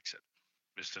how do we fix it,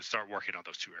 is to start working on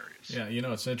those two areas.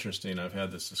 Yeah, it's interesting. I've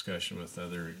had this discussion with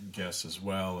other guests as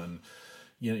well, and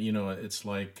it's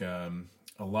like a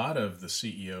lot of the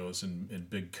CEOs in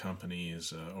big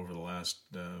companies over the last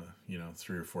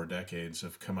 3 or 4 decades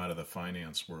have come out of the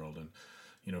finance world, and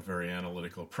very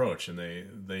analytical approach, and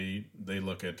they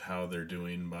look at how they're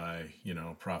doing by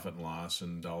profit and loss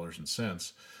and dollars and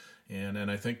cents. And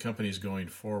I think companies going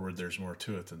forward, there's more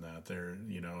to it than that.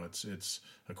 It's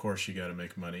of course you got to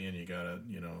make money and you got to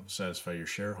satisfy your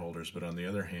shareholders, but on the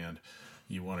other hand,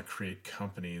 you want to create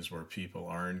companies where people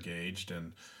are engaged,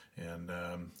 and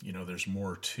there's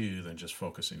more to than just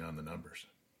focusing on the numbers.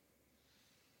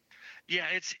 Yeah,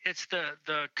 it's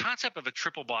the concept of a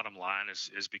triple bottom line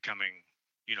is becoming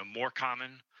more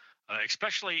common,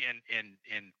 especially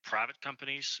in private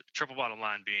companies. Triple bottom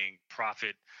line being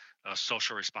profit,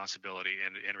 social responsibility,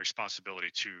 and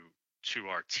responsibility to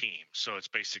our team. So it's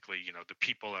basically the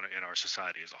people in our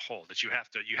society as a whole, that you have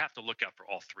to look out for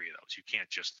all three of those. You can't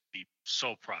just be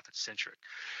so profit centric.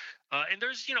 And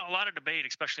there's a lot of debate,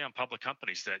 especially on public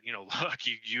companies, that look,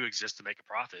 you exist to make a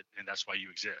profit, and that's why you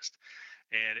exist.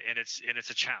 And it's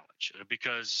a challenge,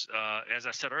 because as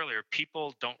I said earlier,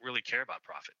 people don't really care about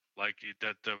profit. Like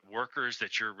the workers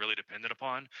that you're really dependent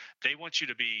upon, they want you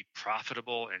to be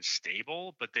profitable and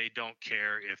stable, but they don't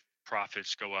care if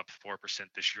profits go up 4%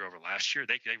 this year over last year.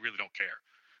 They really don't care,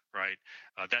 right?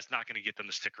 That's not going to get them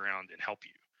to stick around and help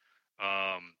you.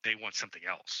 They want something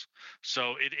else.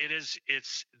 So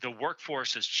it's the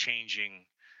workforce is changing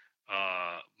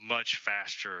much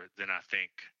faster than I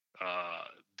think uh,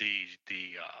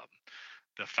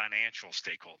 the financial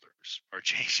stakeholders are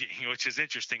changing, which is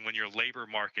interesting. When your labor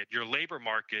market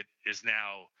is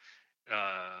now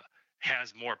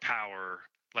has more power.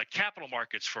 Like capital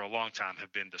markets for a long time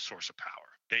have been the source of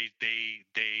power.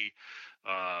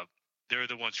 They're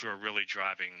the ones who are really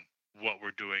driving what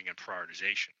we're doing in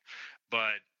prioritization.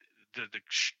 But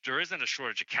there isn't a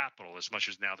shortage of capital as much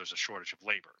as now there's a shortage of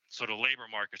labor. So the labor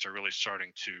markets are really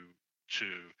starting to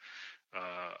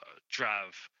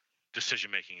drive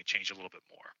decision making and change a little bit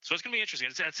more. So it's going to be interesting.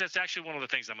 It's actually one of the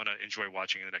things I'm going to enjoy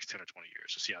watching in the next 10 or 20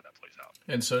 years to see how that plays out.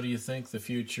 And so do you think the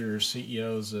future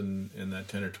CEOs in that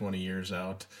 10 or 20 years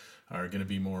out are going to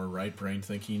be more right brain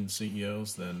thinking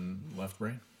CEOs than left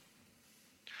brain?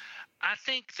 I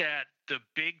think that the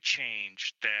big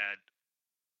change that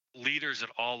leaders at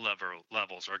all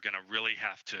levels are going to really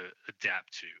have to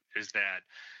adapt to is that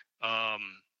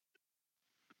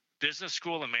business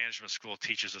school and management school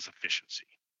teaches us efficiency,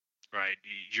 right?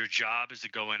 Your job is to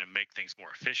go in and make things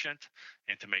more efficient,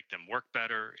 and to make them work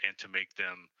better, and to make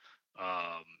them,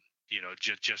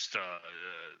 just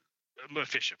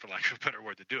efficient, for lack of a better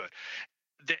word to do it.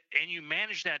 And you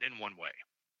manage that in one way,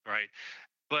 right?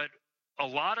 But a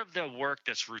lot of the work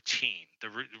that's routine,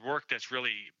 work that's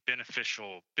really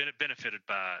benefited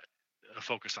by a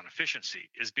focus on efficiency,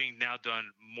 is being now done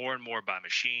more and more by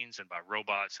machines and by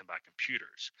robots and by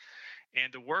computers.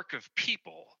 And the work of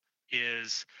people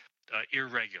is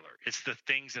irregular. It's the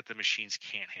things that the machines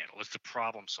can't handle. It's the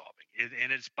problem solving,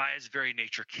 and it's by its very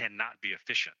nature cannot be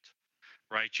efficient,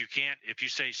 right? You can't, if you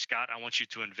say, Scott, I want you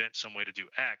to invent some way to do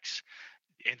X,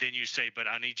 and then you say, but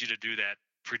I need you to do that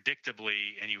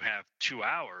predictably, and you have 2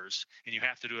 hours, and you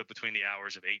have to do it between the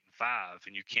hours of 8 and 5,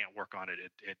 and you can't work on it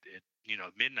at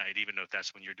midnight, even though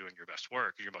that's when you're doing your best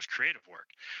work, your most creative work.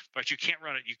 But you can't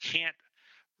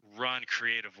run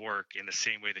creative work in the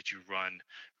same way that you run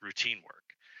routine work.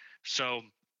 So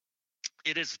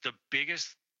it is the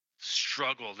biggest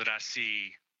struggle that I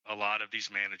see a lot of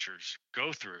these managers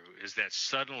go through, is that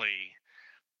suddenly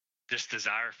this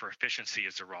desire for efficiency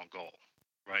is the wrong goal,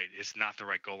 right? It's not the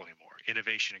right goal anymore.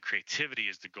 Innovation and creativity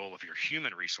is the goal of your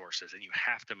human resources, and you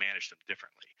have to manage them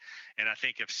differently. And I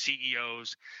think if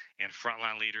CEOs and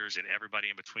frontline leaders and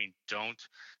everybody in between don't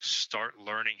start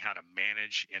learning how to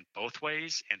manage in both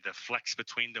ways and the flex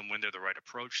between them when they're the right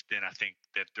approach, then I think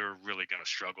that they're really going to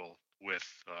struggle with,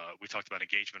 we talked about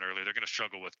engagement earlier, they're going to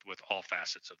struggle with all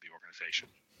facets of the organization.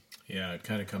 Yeah, it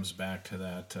kind of comes back to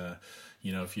that,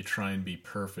 if you try and be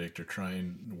perfect or try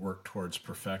and work towards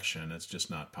perfection, it's just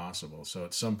not possible. So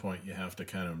at some point you have to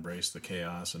kind of embrace the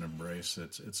chaos and embrace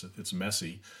it's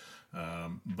messy.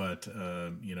 But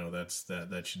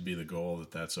that should be the goal,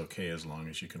 that's okay as long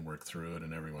as you can work through it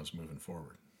and everyone's moving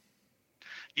forward.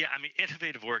 Yeah, I mean,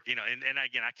 innovative work, and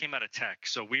again, I came out of tech,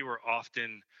 so we were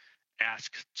often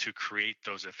asked to create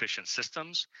those efficient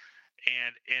systems.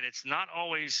 And it's not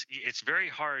always, it's very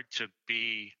hard to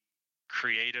be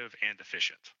creative and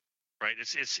efficient, right?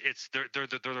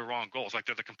 They're the wrong goals. Like,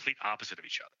 they're the complete opposite of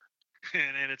each other.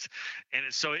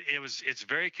 It's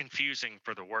very confusing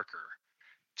for the worker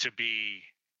to be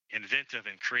inventive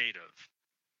and creative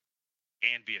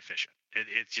and be efficient.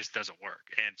 It just doesn't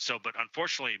work. And so, but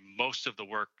unfortunately, most of the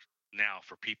work now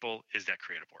for people is that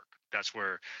creative work. That's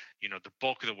where, the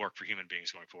bulk of the work for human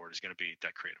beings going forward is going to be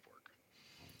that creative work.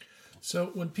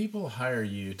 So when people hire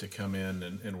you to come in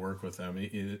and work with them,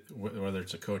 whether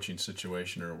it's a coaching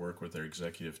situation or work with their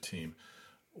executive team,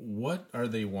 what are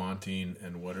they wanting,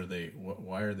 and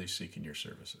why are they seeking your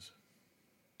services?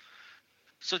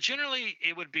 So generally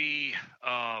it would be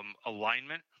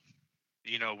alignment.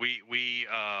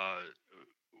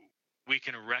 We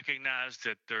can recognize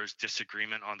that there's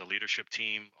disagreement on the leadership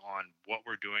team on what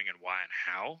we're doing and why and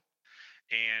how,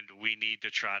 and we need to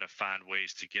try to find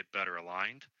ways to get better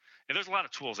aligned. And there's a lot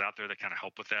of tools out there that kind of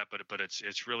help with that, but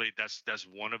it's really, that's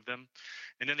one of them.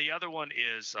 And then the other one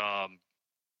is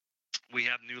we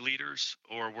have new leaders,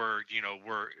 or we're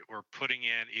putting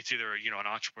in, it's either an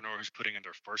entrepreneur who's putting in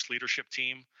their first leadership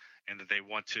team, and that they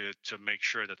want to make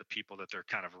sure that the people that they're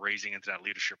kind of raising into that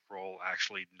leadership role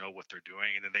actually know what they're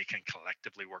doing, and then they can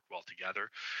collectively work well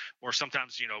together. Or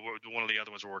sometimes, one of the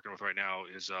other ones we're working with right now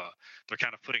is they're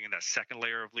kind of putting in that second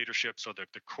layer of leadership. So the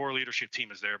core leadership team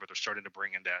is there, but they're starting to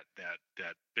bring in that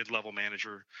mid-level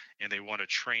manager, and they want to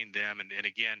train them, and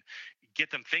again, get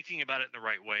them thinking about it in the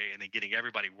right way, and then getting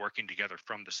everybody working together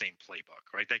from the same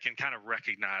playbook, right? They can kind of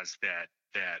recognize that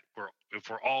if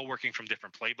we're all working from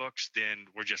different playbooks, then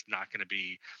we're just not going to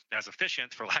be as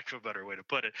efficient, for lack of a better way to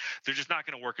put it. They're just not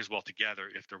going to work as well together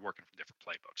if they're working from different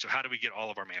playbooks. So how do we get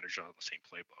all of our managers on the same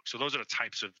playbook? So those are the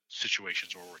types of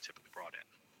situations where we're typically brought in.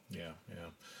 Yeah.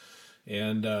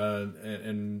 And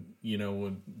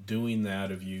doing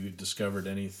that, have you discovered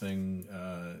anything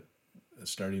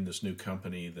starting this new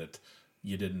company that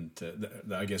you didn't,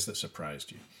 I guess, that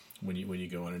surprised you when you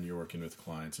go in and you're working with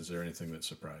clients? Is there anything that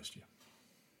surprised you?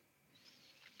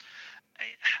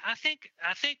 I think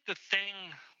the thing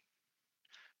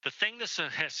that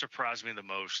has surprised me the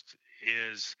most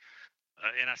is,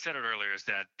 and I said it earlier, is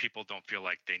that people don't feel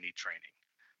like they need training.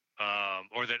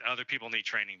 Or that other people need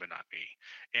training, but not me.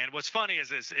 And what's funny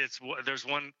is there's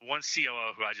one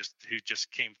COO who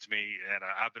just came to me, and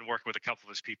I've been working with a couple of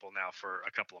his people now for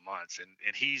a couple of months,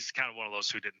 and he's kind of one of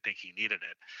those who didn't think he needed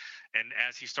it. And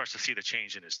as he starts to see the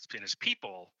change in his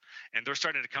people, and they're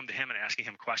starting to come to him and asking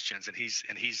him questions, and he's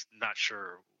not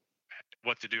sure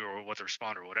what to do or what to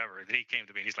respond or whatever. And then he came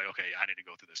to me and he's like, okay, I need to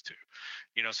go through this too.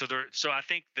 So I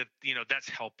think that, that's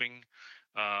helping.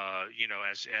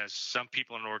 As some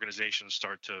people in an organization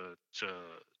start to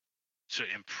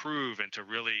improve and to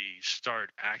really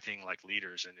start acting like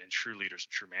leaders and true leaders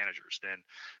and true managers, then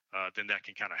that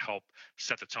can kind of help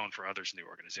set the tone for others in the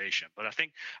organization. But I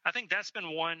think that's been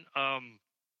one,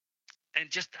 and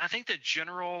just I think the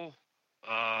general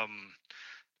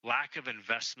lack of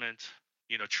investment.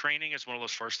 Training is one of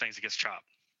those first things that gets chopped.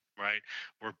 Right?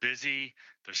 We're busy.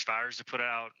 There's fires to put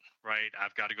out. right?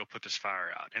 I've got to go put this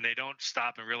fire out. And they don't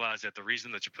stop and realize that the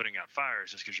reason that you're putting out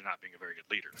fires is because you're not being a very good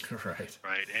leader. Right.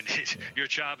 Right. And your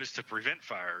job is to prevent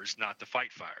fires, not to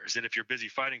fight fires. And if you're busy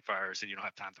fighting fires, then you don't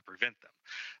have time to prevent them.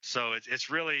 So it's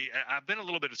really, I've been a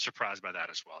little bit surprised by that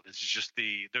as well. This is just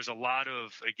there's a lot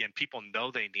of, again, people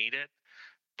know they need it.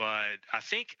 But I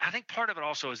think part of it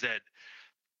also is that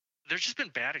there's just been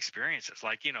bad experiences.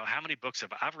 Like, how many books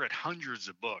I've read hundreds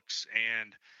of books,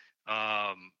 and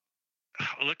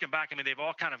looking back, I mean, they've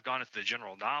all kind of gone into the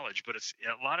general knowledge, but it's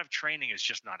a lot of training is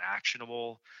just not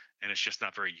actionable, and it's just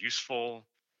not very useful.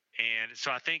 And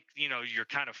so I think, you're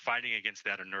kind of fighting against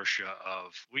that inertia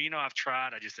of, well, I've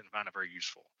tried, I just didn't find it very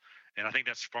useful. And I think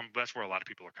that's where a lot of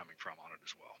people are coming from on it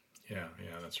as well. Yeah,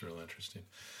 that's real interesting.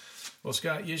 Well,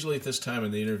 Scott, usually at this time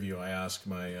in the interview, I ask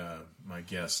my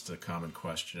guests a common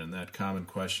question, and that common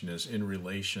question is in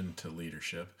relation to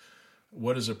leadership.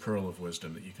 What is a pearl of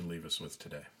wisdom that you can leave us with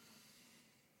today?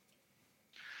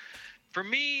 For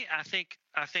me, I think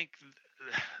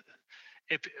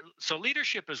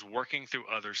leadership is working through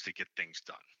others to get things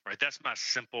done, right? That's my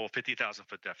simple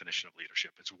 50,000-foot definition of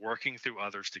leadership. It's working through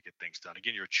others to get things done.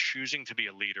 Again, you're choosing to be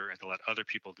a leader and to let other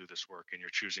people do this work, and you're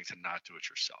choosing to not do it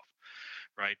yourself,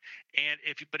 right? And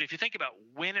if you think about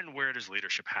when and where does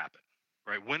leadership happen,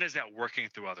 right? When does that working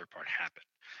through other part happen?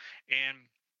 And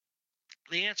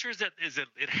the answer is that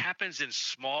it happens in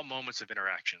small moments of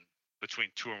interaction between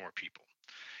two or more people.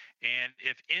 And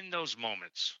if in those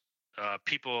moments,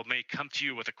 people may come to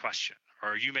you with a question,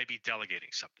 or you may be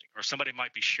delegating something, or somebody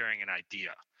might be sharing an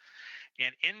idea.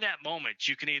 And in that moment,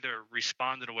 you can either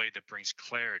respond in a way that brings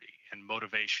clarity and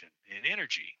motivation and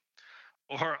energy,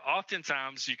 or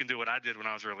oftentimes you can do what I did when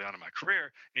I was early on in my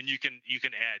career, and you can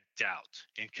add doubt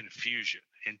and confusion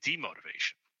and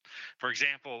demotivation. For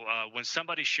example, when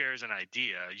somebody shares an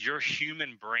idea, your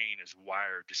human brain is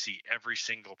wired to see every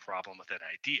single problem with that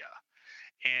idea.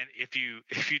 And if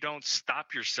you don't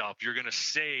stop yourself, you're going to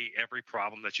say every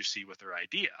problem that you see with their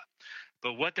idea.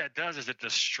 But what that does is it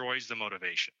destroys the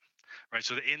motivation, right?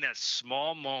 So in that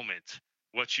small moment,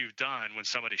 what you've done when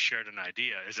somebody shared an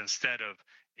idea is instead of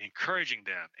encouraging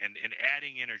them and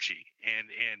adding energy and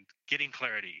getting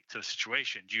clarity to the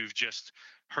situation, you've just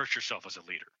hurt yourself as a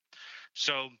leader.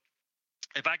 So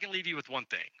if I can leave you with one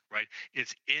thing, right,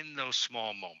 it's in those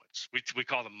small moments. We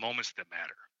call them moments that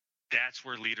matter. That's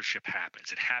where leadership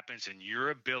happens. It happens in your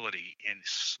ability in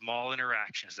small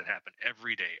interactions that happen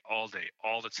every day, all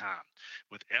the time,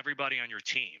 with everybody on your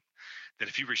team, that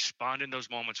if you respond in those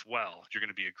moments well, you're going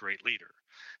to be a great leader.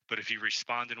 But if you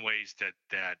respond in ways that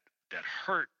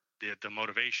hurt the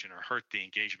motivation or hurt the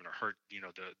engagement or hurt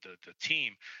the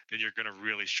team, then you're going to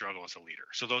really struggle as a leader.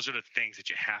 So those are the things that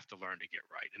you have to learn to get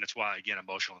right. And that's why, again,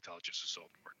 emotional intelligence is so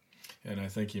important. And I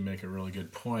think you make a really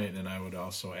good point. And I would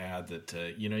also add that,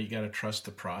 you got to trust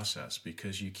the process,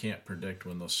 because you can't predict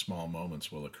when those small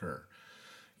moments will occur.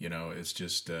 It's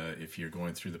just if you're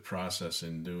going through the process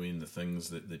and doing the things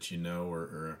that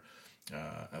are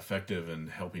effective and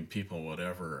helping people,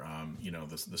 whatever,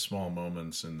 the small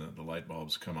moments and the light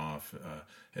bulbs come off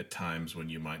at times when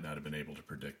you might not have been able to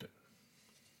predict it.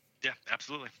 Yeah,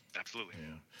 absolutely.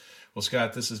 Yeah. Well,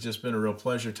 Scott, this has just been a real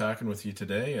pleasure talking with you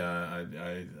today. I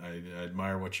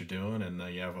admire what you're doing, and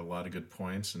you have a lot of good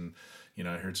points. And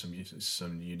I heard some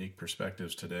unique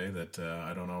perspectives today that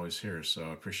I don't always hear. So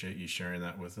I appreciate you sharing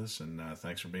that with us, and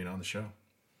thanks for being on the show.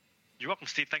 You're welcome,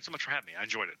 Steve. Thanks so much for having me. I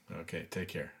enjoyed it. Okay, take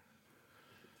care.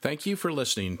 Thank you for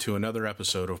listening to another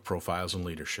episode of Profiles in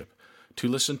Leadership. To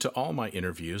listen to all my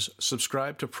interviews,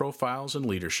 subscribe to Profiles in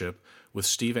Leadership with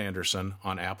Steve Anderson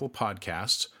on Apple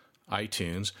Podcasts,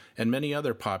 iTunes, and many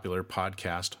other popular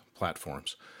podcast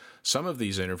platforms. Some of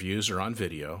these interviews are on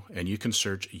video, and you can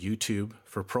search YouTube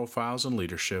for Profiles in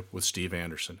Leadership with Steve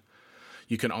Anderson.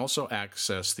 You can also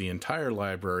access the entire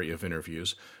library of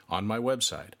interviews on my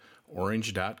website,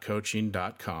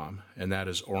 orange.coaching.com, and that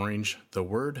is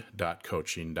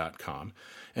orangetheword.coaching.com,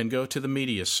 and go to the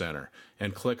Media Center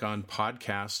and click on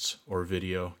Podcasts or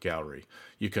Video Gallery.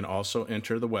 You can also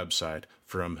enter the website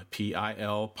from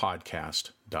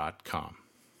pilpodcast.com.